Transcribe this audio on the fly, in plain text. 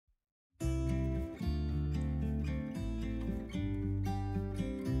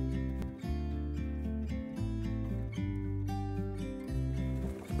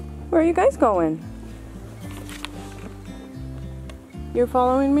Where are you guys going? You're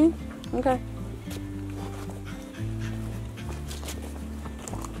following me? Okay.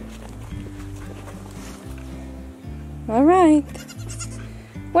 All right.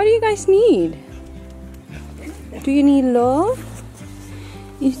 What do you guys need? Do you need love?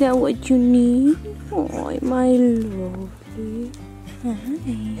 Is that what you need? Oh, my lovely. Hi.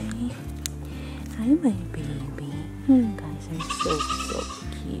 Hi, my baby. You guys are so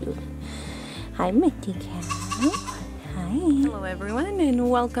cute. Hi, Mickey Cow. Hi. Hello, everyone, and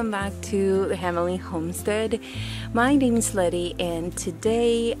welcome back to the Family Homestead. My name is Letty, and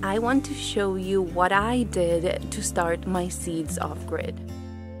today I want to show you what I did to start my seeds off-grid.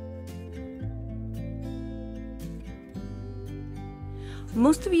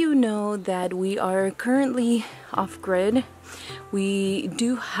 Most of you know that we are currently off-grid. We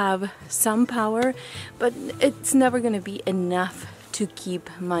do have some power, but it's never going to be enough to keep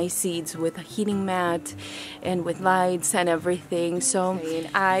my seeds with a heating mat and with lights and everything. So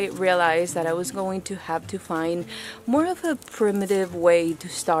I realized that I was going to have to find more of a primitive way to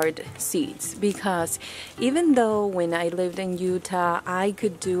start seeds, because even though when I lived in Utah I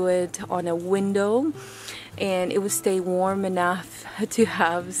could do it on a window and it would stay warm enough to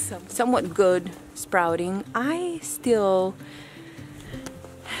have somewhat good sprouting, I still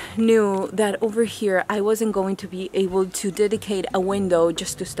knew that over here I wasn't going to be able to dedicate a window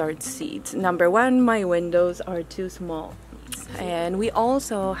just to start seeds. Number one, my windows are too small. And we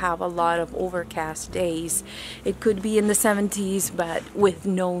also have a lot of overcast days. It could be in the 70s, but with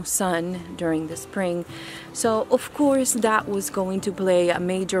no sun during the spring. So of course that was going to play a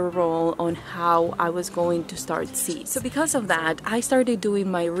major role on how I was going to start seeds. So because of that, I started doing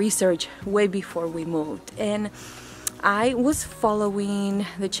my research way before we moved. And I was following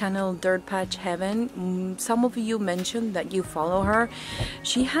the channel Dirt Patch Heaven. Some of you mentioned that you follow her.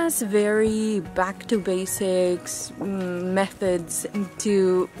 She has very back to basics methods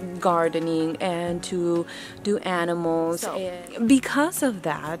to gardening and to do animals. Because of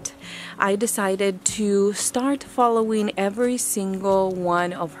that, I decided to start following every single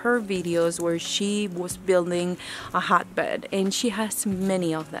one of her videos where she was building a hotbed, and she has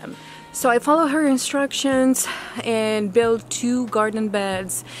many of them. So I follow her instructions and build 2 garden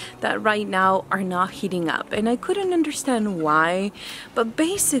beds that right now are not heating up. And I couldn't understand why, but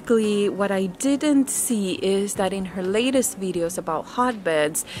basically what I didn't see is that in her latest videos about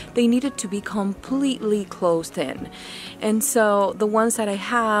hotbeds, they needed to be completely closed in. And so the ones that I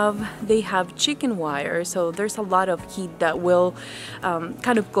have, they have chicken wire, so there's a lot of heat that will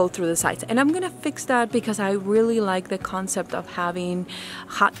kind of go through the sides. And I'm gonna fix that because I really like the concept of having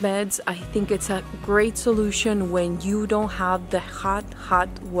hotbeds. I think it's a great solution when you don't have the hot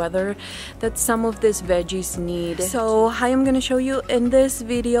weather that some of these veggies need. So I am going to show you in this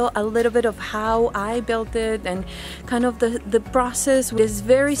video a little bit of how I built it, and kind of the process is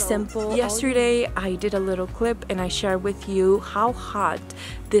very simple. Yesterday I did a little clip and I shared with you how hot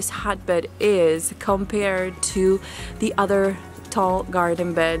this hotbed is compared to the other tall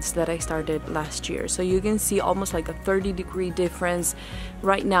garden beds that I started last year. So you can see almost like a 30-degree difference.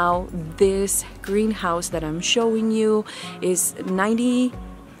 Right now this greenhouse that I'm showing you is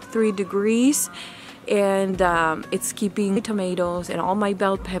 93 degrees, and it's keeping tomatoes and all my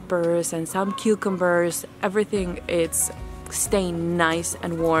bell peppers and some cucumbers, everything, it's staying nice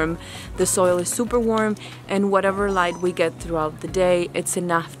and warm. The soil is super warm, and whatever light we get throughout the day, it's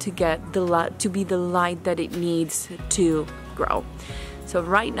enough to get the light to be the light that it needs to grow. So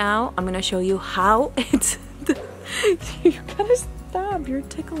right now I'm gonna show you how it's you gotta stop, you're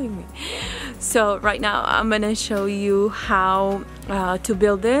tickling me. So right now I'm gonna show you how to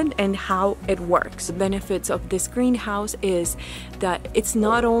build it and how it works. The benefits of this greenhouse is that it's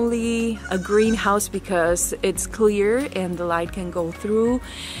not only a greenhouse because it's clear and the light can go through,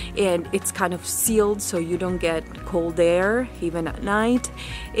 and it's kind of sealed so you don't get cold air even at night.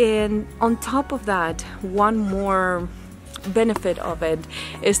 And on top of that, one more benefit of it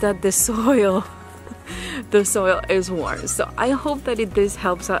is that the soil is warm. So I hope that this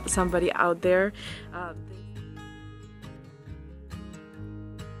helps somebody out there.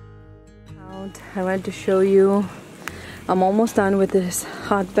 I want to show you, I'm almost done with this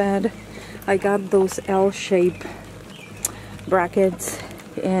hotbed. I got those L-shaped brackets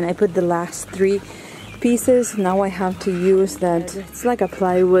and I put the last 3 pieces. Now I have to use that, it's like a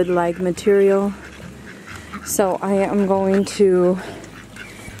plywood like material. So I am going to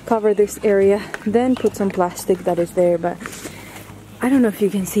cover this area, then put some plastic that is there, but I don't know if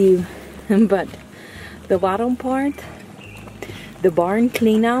you can see, but the bottom part, the barn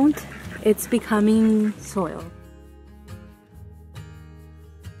clean out, it's becoming soil.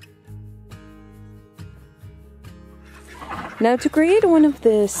 Now to create one of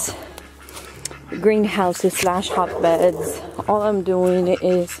these greenhouses slash hotbeds, all I'm doing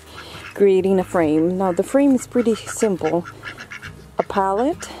is creating a frame. Now the frame is pretty simple. A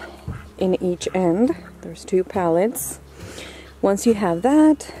pallet in each end. There's 2 pallets. Once you have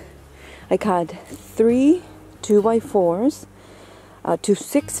that, I cut 3 2x4s to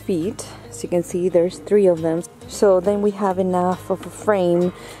 6 feet. As you can see, there's 3 of them. So then we have enough of a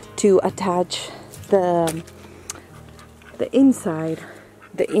frame to attach the inside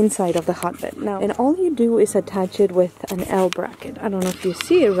of the hotbed. Now, and all you do is attach it with an L bracket. I don't know if you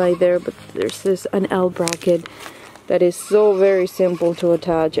see it right there, but there's an L bracket that is so very simple to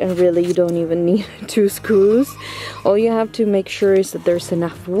attach, and really you don't even need 2 screws. All you have to make sure is that there's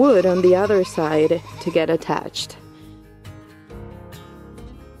enough wood on the other side to get attached.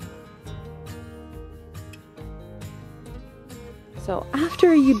 So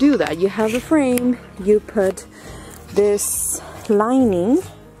after you do that, you have a frame, you put this lining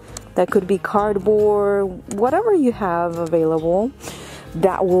that could be cardboard, whatever you have available,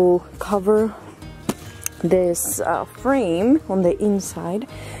 that will cover this frame on the inside,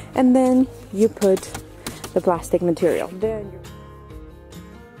 and then you put the plastic material. Then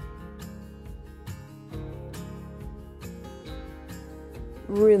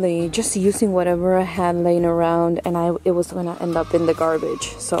really just using whatever I had laying around, and it was gonna end up in the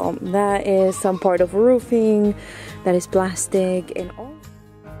garbage. So that is some part of roofing, that is plastic, and all.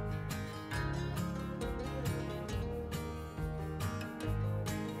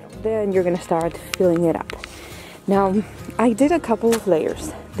 Then you're gonna start filling it up. Now I did a couple of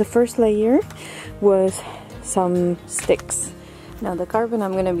layers. The first layer was some sticks. Now the carbon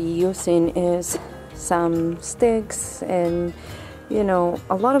I'm gonna be using is some sticks and, you know,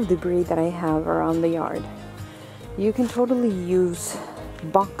 a lot of debris that I have around the yard. You can totally use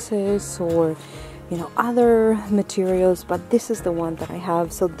boxes or, you know, other materials, but this is the one that I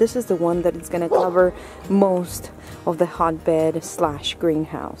have. So this is the one that is gonna cover most of the hotbed slash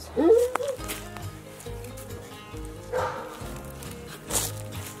greenhouse.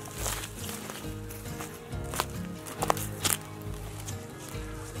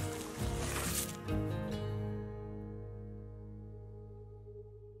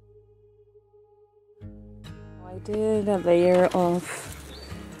 I did a layer of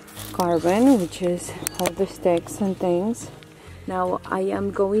carbon, which is all the sticks and things. Now I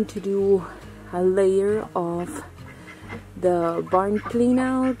am going to do a layer of the barn clean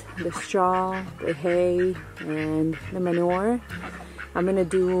out, the straw, the hay, and the manure. I'm gonna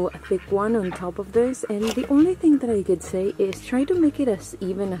do a thick one on top of this, and the only thing that I could say is try to make it as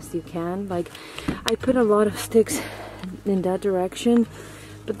even as you can. Like, I put a lot of sticks in that direction,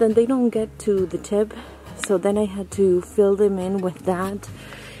 but then they don't get to the tip, so then I had to fill them in with that.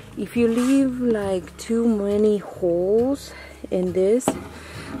 If you leave like too many holes in this,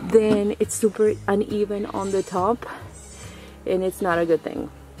 then it's super uneven on the top, and it's not a good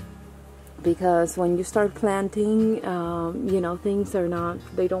thing, because when you start planting, you know, things are not,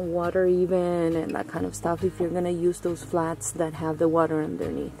 they don't water even and that kind of stuff if you're gonna use those flats that have the water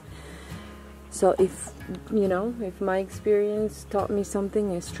underneath. So if, you know, if my experience taught me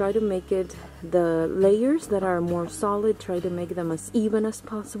something, is try to make it, the layers that are more solid, try to make them as even as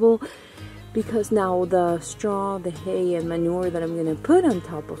possible, because now the straw, the hay, and manure that I'm gonna put on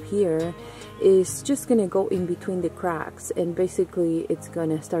top of here is just gonna go in between the cracks, and basically it's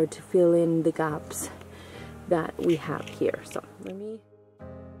gonna start to fill in the gaps that we have here. So let me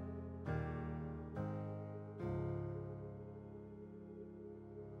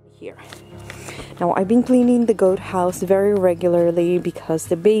here. Now I've been cleaning the goat house very regularly because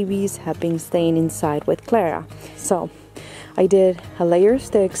the babies have been staying inside with Clara. So I did a layer of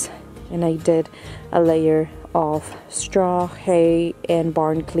sticks, and I did a layer of straw, hay, and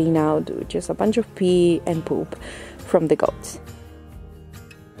barn clean out, which is a bunch of pee and poop from the goats.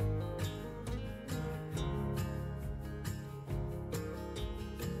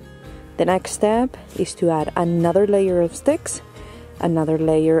 The next step is to add another layer of sticks, another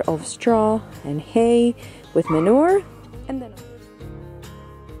layer of straw and hay with manure, and then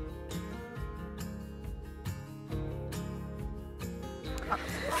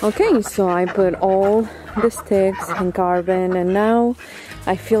okay, so I put all the sticks and carbon, and now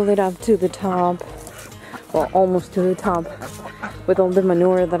I filled it up to the top, well, almost to the top, with all the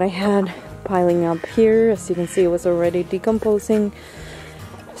manure that I had piling up here. As you can see, it was already decomposing,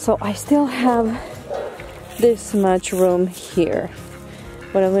 so I still have this much room here.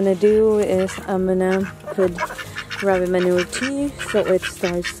 What I'm gonna do is I'm gonna put rabbit manure tea so it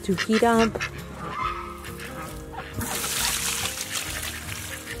starts to heat up.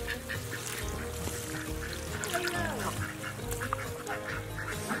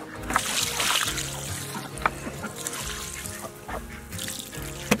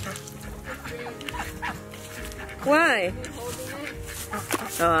 Why?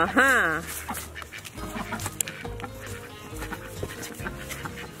 Uh-huh.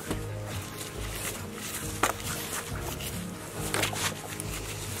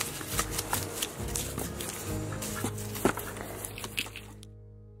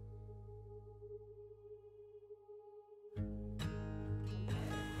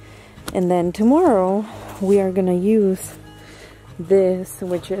 And then tomorrow we are gonna use this,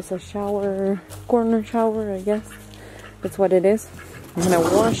 which is a shower, corner shower, I guess. That's what it is. I'm gonna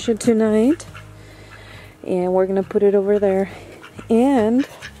wash it tonight and we're gonna put it over there, and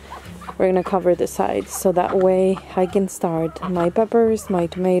we're gonna cover the sides so that way I can start my peppers, my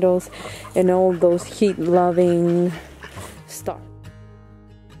tomatoes, and all those heat-loving stuff.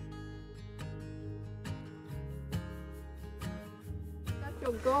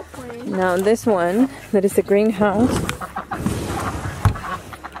 Now this one, that is the greenhouse,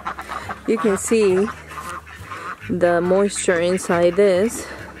 you can see the moisture inside this,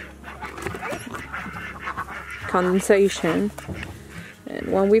 condensation,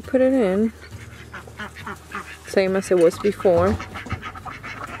 and when we put it in, same as it was before,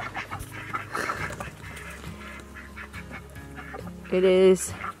 it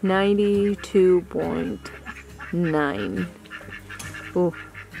is 92.9. Oh,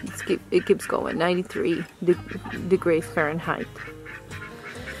 it keeps going. 93 degrees Fahrenheit.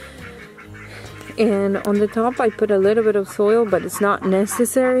 And on the top I put a little bit of soil, but it's not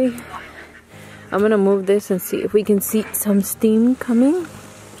necessary. I'm gonna move this and see if we can see some steam coming.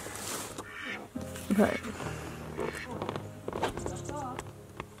 But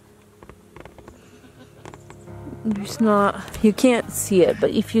it's not, you can't see it,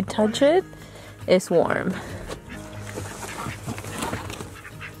 but if you touch it, it's warm.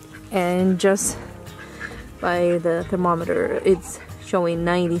 And just by the thermometer, it's showing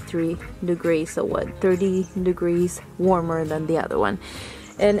 93 degrees, so what, 30 degrees warmer than the other one.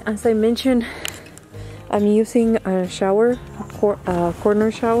 And as I mentioned, I'm using a shower,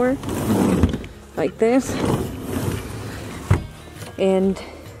 corner shower, like this. And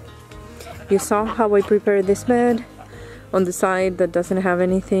you saw how I prepared this bed. On the side that doesn't have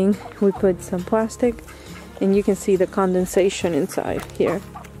anything, we put some plastic, and you can see the condensation inside here.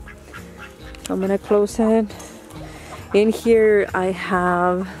 I'm gonna close it. In here I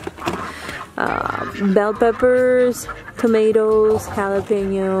have bell peppers, tomatoes,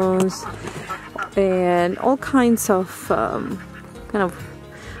 jalapenos, and all kinds of kind of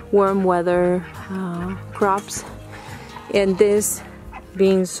warm weather crops. And this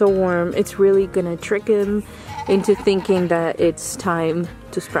being so warm, it's really gonna trick him into thinking that it's time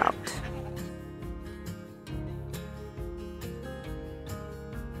to sprout.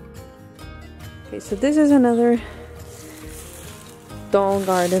 Okay, so this is another doll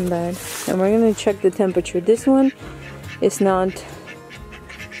garden bed, and we're gonna check the temperature. This one is not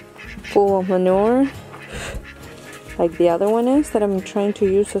full of manure like the other one is that I'm trying to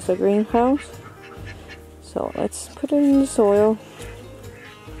use as a greenhouse. So let's put it in the soil.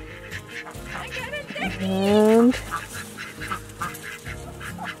 And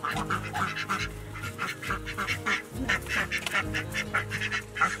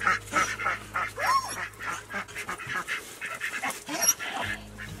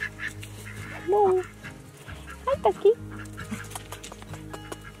hello. Hi, Ducky.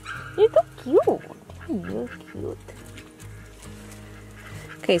 You're so cute. You're cute.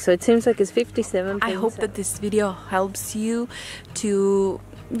 Okay, so it seems like it's 57. I hope that this video helps you to,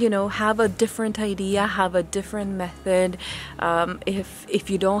 you know, have a different idea, have a different method. If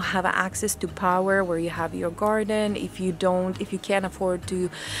you don't have access to power where you have your garden, if you can't afford to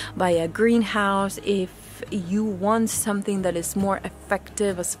buy a greenhouse, if you want something that is more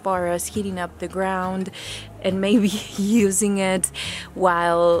effective as far as heating up the ground and maybe using it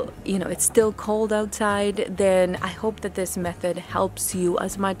while, you know, it's still cold outside, then I hope that this method helps you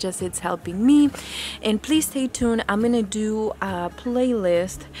as much as it's helping me. And please stay tuned. I'm gonna do a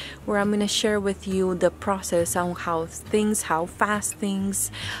playlist where I'm gonna share with you the process on how fast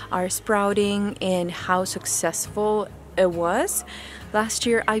things are sprouting and how successful it was. Last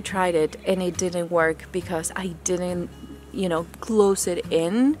year I tried it and it didn't work because I didn't, you know, close it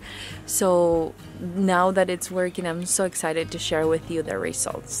in. So now that it's working, I'm so excited to share with you the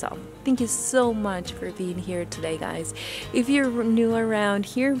results. So thank you so much for being here today, guys. If you're new around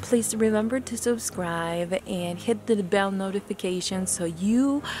here, please remember to subscribe and hit the bell notification so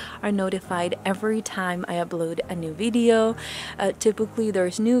you are notified every time I upload a new video. Typically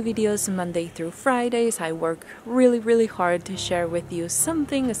there's new videos Monday through Fridays. I work really hard to share with you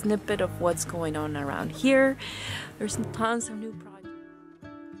something, a snippet of what's going on around here. There's tons of new projects.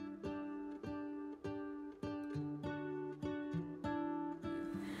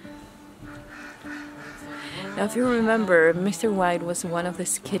 if you remember, Mr. White was one of the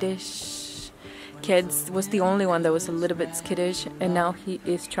skittish kids, was the only one that was a little bit skittish, and now he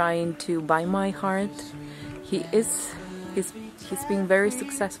is trying to buy my heart. He's being very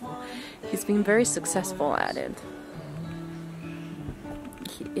successful. He's been very successful at it.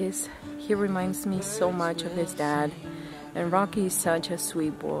 He reminds me so much of his dad, and Rocky is such a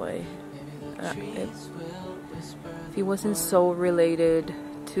sweet boy. If he wasn't so related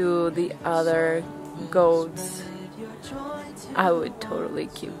to the other goats, I would totally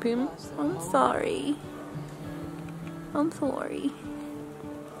keep him. I'm sorry. I'm sorry.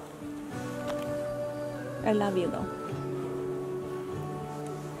 I love you though.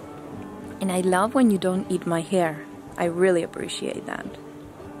 And I love when you don't eat my hair. I really appreciate that.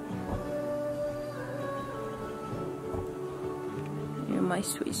 You're my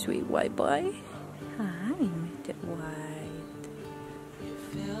sweet, sweet white boy. Hi, Mr. White.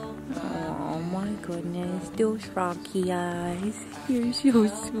 Oh my goodness, those rocky eyes. You're so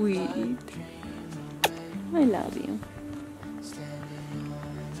sweet. I love you.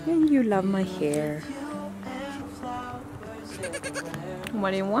 And you love my hair.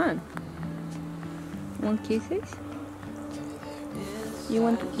 What do you want? Want kisses? You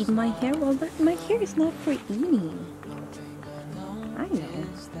want to eat my hair? Well, my hair is not for eating. I know.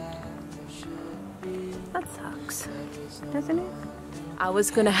 That sucks, doesn't it? I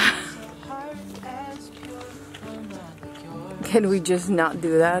was gonna Can we just not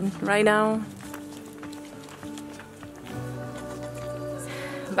do that right now?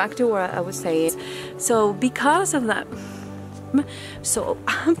 Back to what I was saying. So because of that, so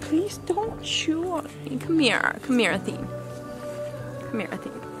please don't chew on me. Come here, Athene. Come here,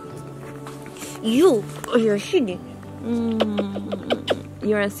 Athene. You're silly.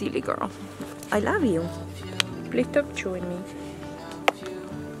 You're a silly girl. I love you. Please stop chewing me.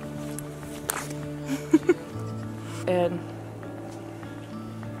 And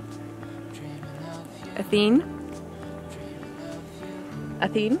Athene,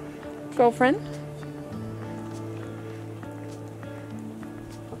 girlfriend.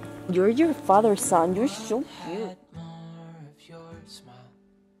 You're your father's son. You're so cute.